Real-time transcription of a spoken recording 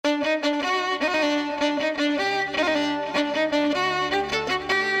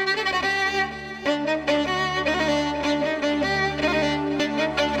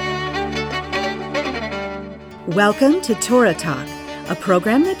Welcome to Torah Talk, a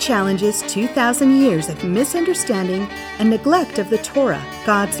program that challenges 2,000 years of misunderstanding and neglect of the Torah,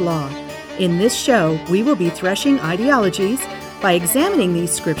 God's law. In this show, we will be threshing ideologies by examining these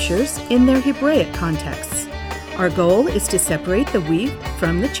scriptures in their Hebraic contexts. Our goal is to separate the wheat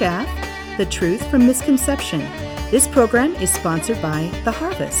from the chaff, the truth from misconception. This program is sponsored by The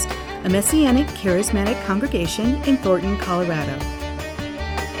Harvest, a Messianic charismatic congregation in Thornton, Colorado.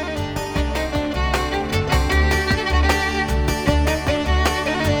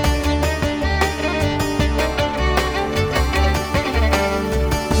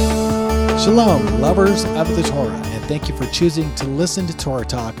 Shalom, lovers of the Torah, and thank you for choosing to listen to Torah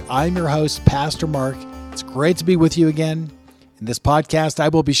Talk. I'm your host, Pastor Mark. It's great to be with you again. In this podcast, I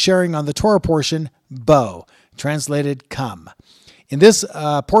will be sharing on the Torah portion, Bo, translated come. In this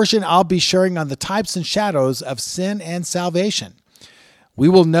portion, I'll be sharing on the types and shadows of sin and salvation. We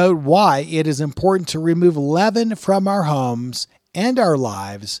will note why it is important to remove leaven from our homes and our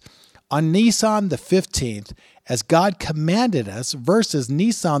lives on Nissan the 15th, as God commanded us, versus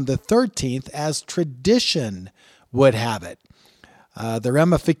Nissan the 13th as tradition would have it. The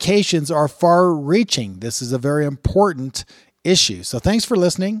ramifications are far-reaching. This is a very important issue. So thanks for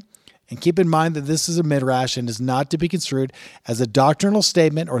listening, and keep in mind that this is a midrash and is not to be construed as a doctrinal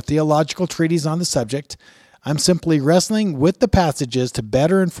statement or theological treatise on the subject. I'm simply wrestling with the passages to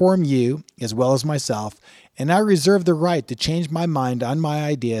better inform you as well as myself, and I reserve the right to change my mind on my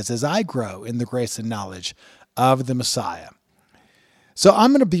ideas as I grow in the grace and knowledge of the Messiah. So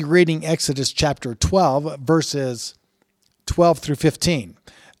I'm going to be reading Exodus chapter 12, verses 12 through 15.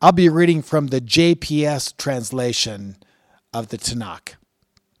 I'll be reading from the JPS translation of the Tanakh.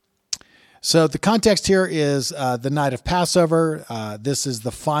 So the context here is the night of Passover. This is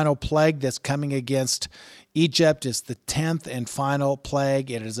the final plague that's coming against Egypt. It's the 10th and final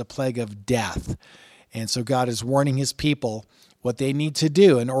plague. It is a plague of death. And so God is warning his people what they need to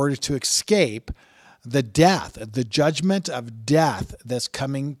do in order to escape the death, the judgment of death that's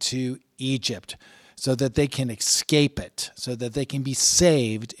coming to Egypt, so that they can escape it, so that they can be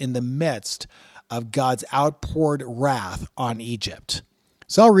saved in the midst of God's outpoured wrath on Egypt.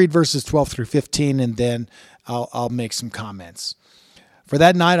 So I'll read verses 12 through 15, and then I'll make some comments. For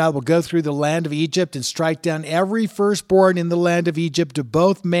that night I will go through the land of Egypt and strike down every firstborn in the land of Egypt, to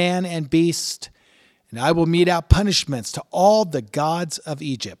both man and beast, and I will mete out punishments to all the gods of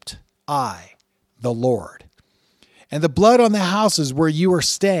Egypt. I, the Lord. And the blood on the houses where you are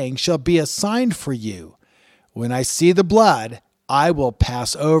staying shall be a sign for you. When I see the blood, I will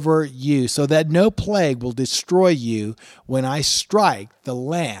pass over you, so that no plague will destroy you when I strike the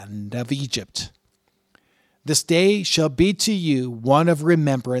land of Egypt. This day shall be to you one of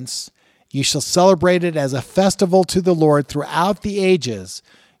remembrance. You shall celebrate it as a festival to the Lord throughout the ages.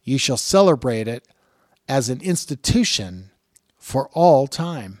 You shall celebrate it as an institution for all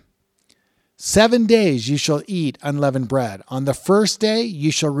time. 7 days you shall eat unleavened bread. On the first day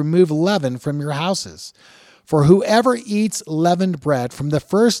you shall remove leaven from your houses. For whoever eats leavened bread from the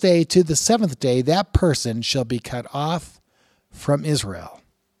first day to the 7th day, that person shall be cut off from Israel.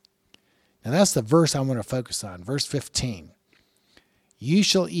 Now that's the verse I want to focus on, verse 15. You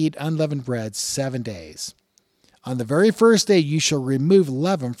shall eat unleavened bread 7 days. On the very first day you shall remove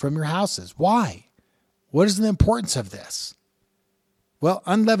leaven from your houses. Why? What is the importance of this? Well,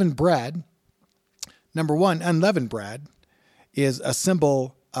 unleavened bread, number one, unleavened bread is a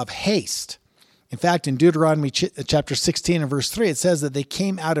symbol of haste. In fact, in Deuteronomy chapter 16 and verse 3, it says that they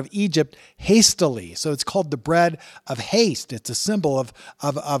came out of Egypt hastily. So it's called the bread of haste. It's a symbol of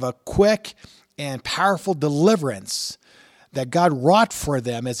a quick and powerful deliverance that God wrought for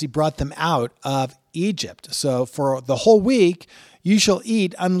them as he brought them out of Egypt. So for the whole week, you shall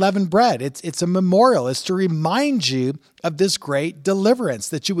eat unleavened bread. It's a memorial. It's to remind you of this great deliverance,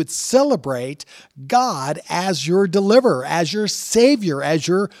 that you would celebrate God as your deliverer, as your savior, as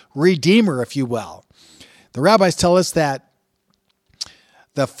your redeemer, if you will. The rabbis tell us that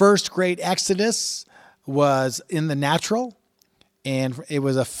the first great exodus was in the natural, and it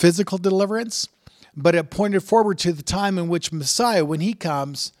was a physical deliverance, but it pointed forward to the time in which Messiah, when he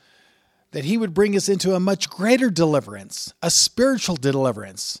comes, that he would bring us into a much greater deliverance, a spiritual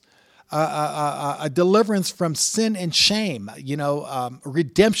deliverance, a deliverance from sin and shame,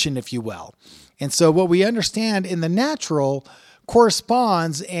 redemption, if you will. And so what we understand in the natural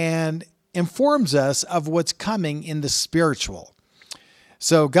corresponds and informs us of what's coming in the spiritual.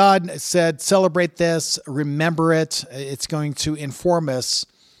 So God said, celebrate this, remember it. It's going to inform us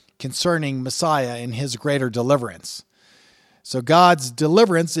concerning Messiah and his greater deliverance. So God's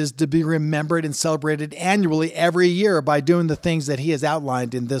deliverance is to be remembered and celebrated annually every year by doing the things that he has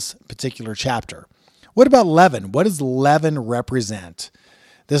outlined in this particular chapter. What about leaven? What does leaven represent?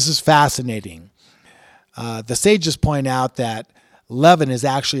 This is fascinating. The sages point out that leaven is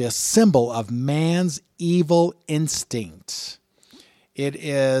actually a symbol of man's evil instinct. It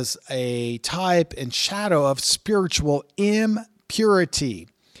is a type and shadow of spiritual impurity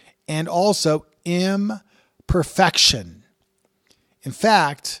and also imperfection. In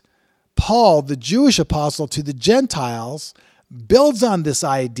fact, Paul, the Jewish apostle to the Gentiles, builds on this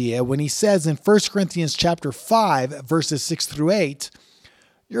idea when he says in 1 Corinthians chapter 5, verses 6 through 8,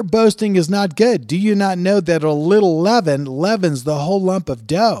 "Your boasting is not good. Do you not know that a little leaven leavens the whole lump of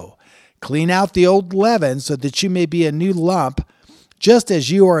dough? Clean out the old leaven so that you may be a new lump, just as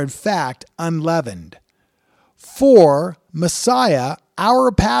you are in fact unleavened. For Messiah,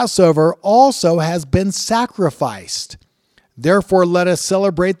 our Passover, also has been sacrificed. Therefore, let us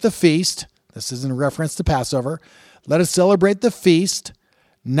celebrate the feast." This is in reference to Passover. "Let us celebrate the feast,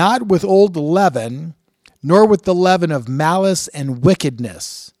 not with old leaven, nor with the leaven of malice and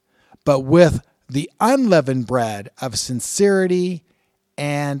wickedness, but with the unleavened bread of sincerity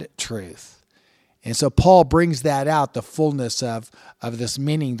and truth." And so Paul brings that out, the fullness of this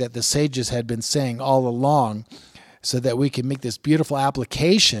meaning that the sages had been saying all along, so that we can make this beautiful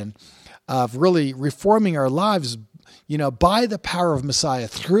application of really reforming our lives, by the power of Messiah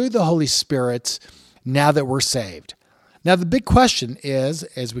through the Holy Spirit, now that we're saved. Now, the big question is,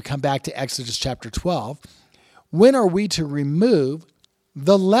 as we come back to Exodus chapter 12, when are we to remove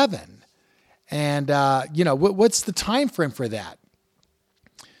the leaven? And, what's the time frame for that?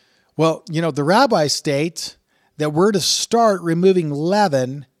 Well, the rabbis state that we're to start removing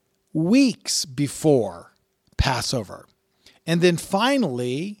leaven weeks before Passover. And then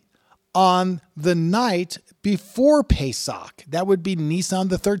finally, on the night before Pesach, that would be Nissan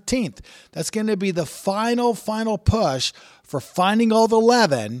the 13th. That's going to be the final push for finding all the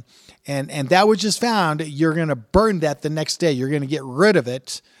leaven. And that which is found, you're going to burn that the next day. You're going to get rid of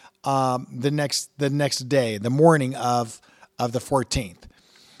it the next day, the morning of the 14th.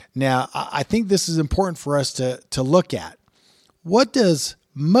 Now, I think this is important for us to look at. What does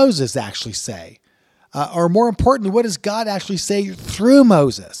Moses actually say? Or more importantly, what does God actually say through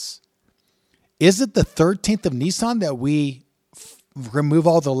Moses? Is it the 13th of Nisan that we remove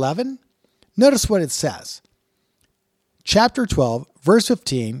all the leaven? Notice what it says. Chapter 12, verse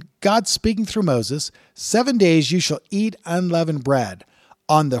 15, God speaking through Moses, 7 days you shall eat unleavened bread.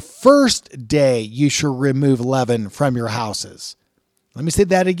 On the first day you shall remove leaven from your houses. Let me say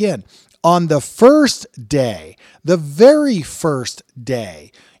that again. On the first day, the very first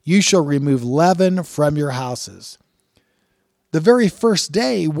day, you shall remove leaven from your houses. The very first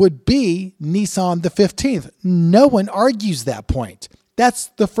day would be Nisan the 15th. No one argues that point. That's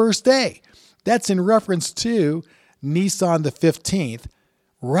the first day. That's in reference to Nisan the 15th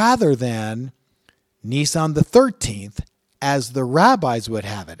rather than Nisan the 13th as the rabbis would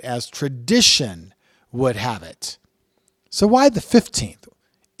have it, as tradition would have it. So why the 15th?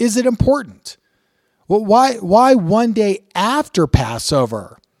 Is it important? Well, why one day after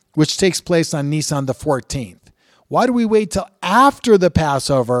Passover, which takes place on Nisan the 14th? Why do we wait till after the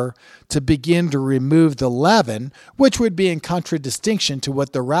Passover to begin to remove the leaven, which would be in contradistinction to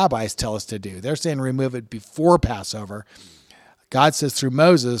what the rabbis tell us to do? They're saying remove it before Passover. God says through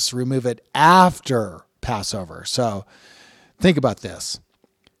Moses, remove it after Passover. So think about this.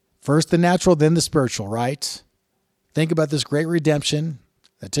 First the natural, then the spiritual, right? Think about this great redemption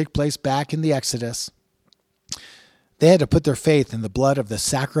that took place back in the Exodus. They had to put their faith in the blood of the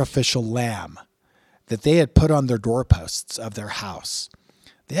sacrificial lamb that they had put on their doorposts of their house.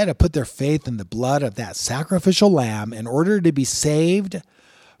 They had to put their faith in the blood of that sacrificial lamb in order to be saved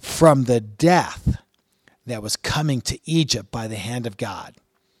from the death that was coming to Egypt by the hand of God.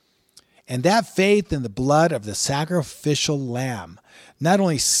 And that faith in the blood of the sacrificial lamb not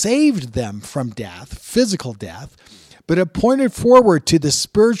only saved them from death, physical death, but it pointed forward to the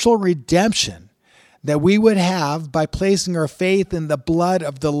spiritual redemption that we would have by placing our faith in the blood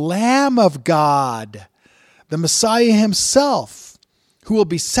of the Lamb of God, the Messiah himself, who will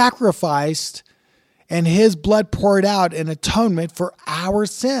be sacrificed and his blood poured out in atonement for our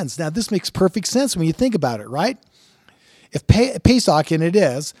sins. Now, this makes perfect sense when you think about it, right? If Pesach, and it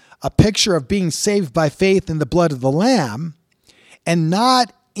is, a picture of being saved by faith in the blood of the Lamb and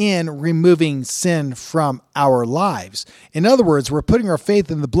not in removing sin from our lives. In other words, we're putting our faith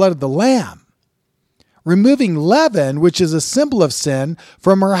in the blood of the Lamb. Removing leaven, which is a symbol of sin,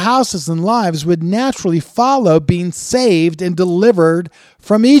 from our houses and lives would naturally follow being saved and delivered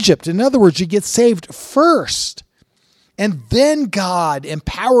from Egypt. In other words, you get saved first, and then God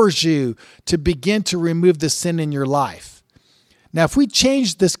empowers you to begin to remove the sin in your life. Now, if we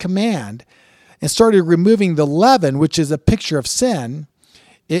change this command and started removing the leaven, which is a picture of sin,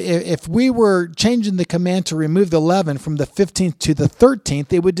 if we were changing the command to remove the leaven from the 15th to the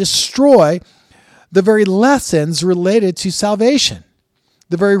 13th, it would destroy the very lessons related to salvation,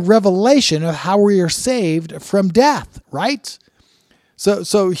 the very revelation of how we are saved from death, right?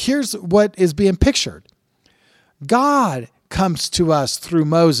 So here's what is being pictured. God comes to us through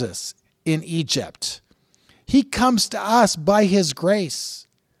Moses in Egypt. He comes to us by his grace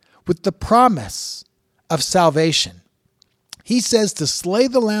with the promise of salvation. He says to slay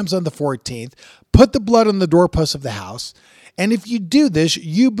the lambs on the 14th, put the blood on the doorposts of the house, and if you do this,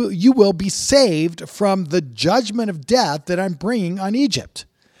 you will be saved from the judgment of death that I'm bringing on Egypt.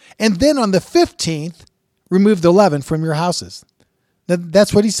 And then on the 15th, remove the leaven from your houses. Now,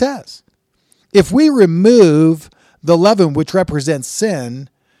 that's what he says. If we remove the leaven, which represents sin,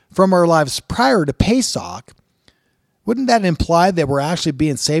 from our lives prior to Pesach, wouldn't that imply that we're actually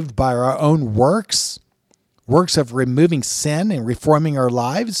being saved by our own works of removing sin and reforming our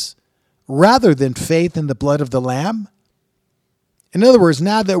lives, rather than faith in the blood of the Lamb? In other words,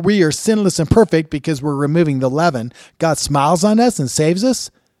 now that we are sinless and perfect because we're removing the leaven, God smiles on us and saves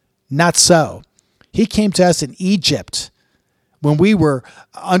us? Not so. He came to us in Egypt when we were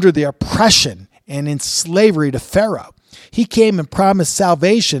under the oppression and in slavery to Pharaoh. He came and promised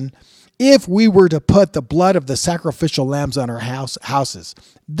salvation if we were to put the blood of the sacrificial lambs on our houses.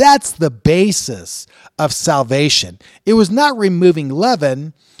 That's the basis of salvation. It was not removing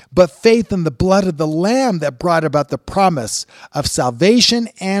leaven, but faith in the blood of the Lamb that brought about the promise of salvation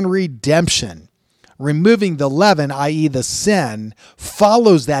and redemption. Removing the leaven, i.e. the sin,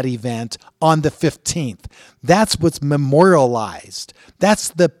 follows that event on the 15th. That's what's memorialized. That's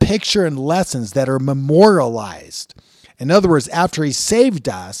the picture and lessons that are memorialized. In other words, after he saved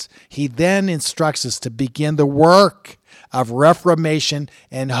us, he then instructs us to begin the work of reformation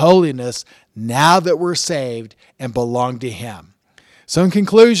and holiness now that we're saved and belong to him. So in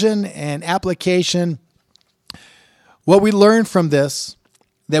conclusion and application, what we learn from this,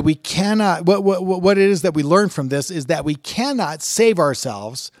 that we cannot, what it is that we learn from this is that we cannot save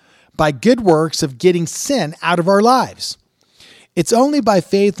ourselves by good works of getting sin out of our lives. It's only by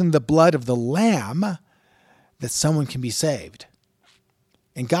faith in the blood of the Lamb that someone can be saved.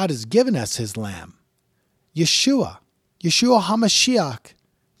 And God has given us his Lamb, Yeshua HaMashiach,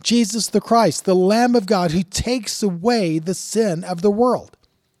 Jesus the Christ, the Lamb of God who takes away the sin of the world.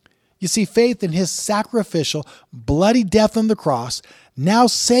 You see, faith in his sacrificial, bloody death on the cross now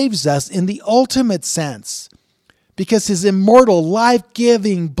saves us in the ultimate sense. Because his immortal,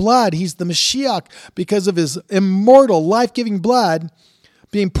 life-giving blood, he's the Mashiach, because of his immortal, life-giving blood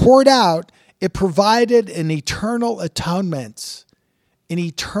being poured out, it provided an eternal atonement, an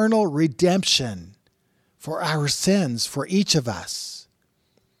eternal redemption for our sins, for each of us.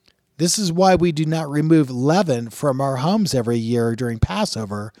 This is why we do not remove leaven from our homes every year during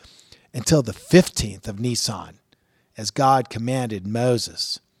Passover until the 15th of Nissan, as God commanded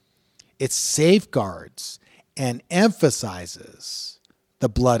Moses. It safeguards and emphasizes the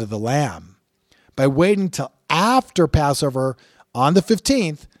blood of the Lamb. By waiting till after Passover on the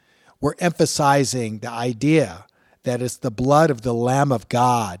 15th, we're emphasizing the idea that it's the blood of the Lamb of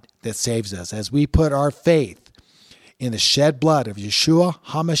God that saves us. As we put our faith in the shed blood of Yeshua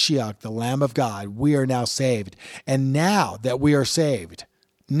HaMashiach, the Lamb of God, we are now saved. And now that we are saved,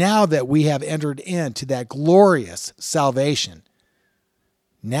 now that we have entered into that glorious salvation,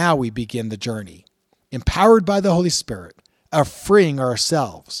 now we begin the journey, empowered by the Holy Spirit, of freeing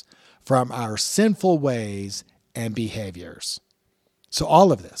ourselves from our sinful ways and behaviors. So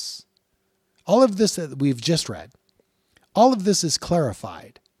all of this that we've just read, all of this is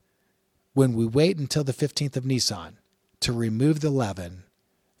clarified when we wait until the 15th of Nisan to remove the leaven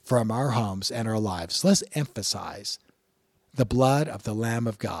from our homes and our lives. Let's emphasize the blood of the Lamb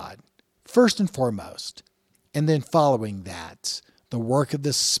of God, first and foremost, and then following that, the work of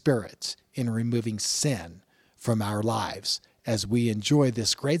the Spirit in removing sin from our lives as we enjoy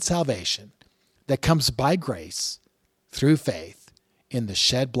this great salvation that comes by grace through faith in the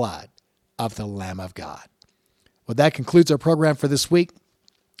shed blood of the Lamb of God. Well, that concludes our program for this week.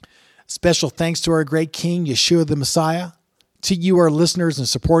 Special thanks to our great King, Yeshua the Messiah, to you, our listeners and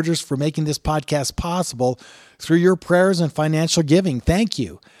supporters, for making this podcast possible through your prayers and financial giving. Thank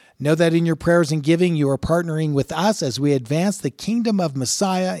you. Know that in your prayers and giving, you are partnering with us as we advance the kingdom of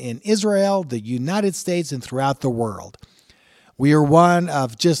Messiah in Israel, the United States, and throughout the world. We are one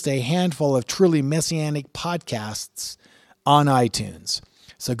of just a handful of truly messianic podcasts on iTunes.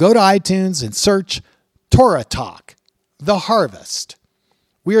 So go to iTunes and search Torah Talk, The Harvest.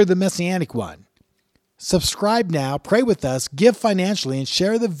 We are the messianic one. Subscribe now, pray with us, give financially, and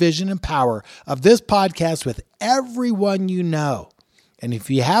share the vision and power of this podcast with everyone you know. And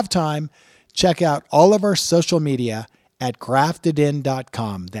if you have time, check out all of our social media at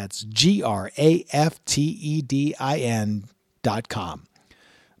graftedin.com. That's graftedin.com.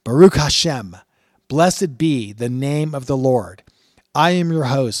 Baruch Hashem. Blessed be the name of the Lord. I am your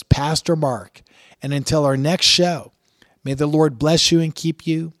host, Pastor Mark. And until our next show, may the Lord bless you and keep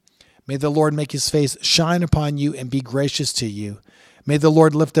you. May the Lord make his face shine upon you and be gracious to you. May the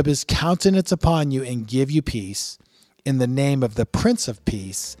Lord lift up his countenance upon you and give you peace. In the name of the Prince of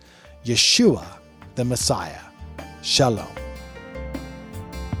Peace, Yeshua, the Messiah. Shalom.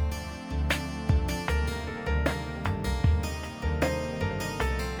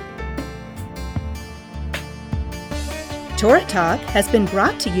 Torah Talk has been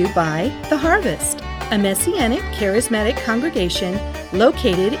brought to you by The Harvest, a Messianic charismatic congregation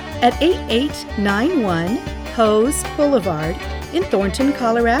located at 8891 Hose Boulevard in Thornton,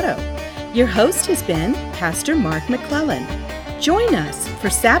 Colorado. Your host has been Pastor Mark McClellan. Join us for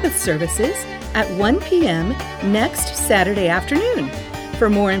Sabbath services at 1 p.m. next Saturday afternoon. For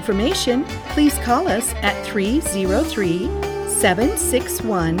more information, please call us at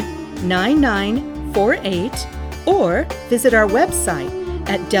 303-761-9948 or visit our website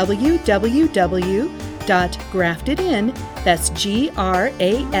at www.graftedin, that's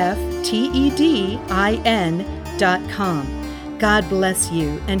graftedin.com. God bless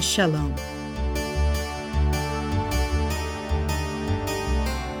you and shalom.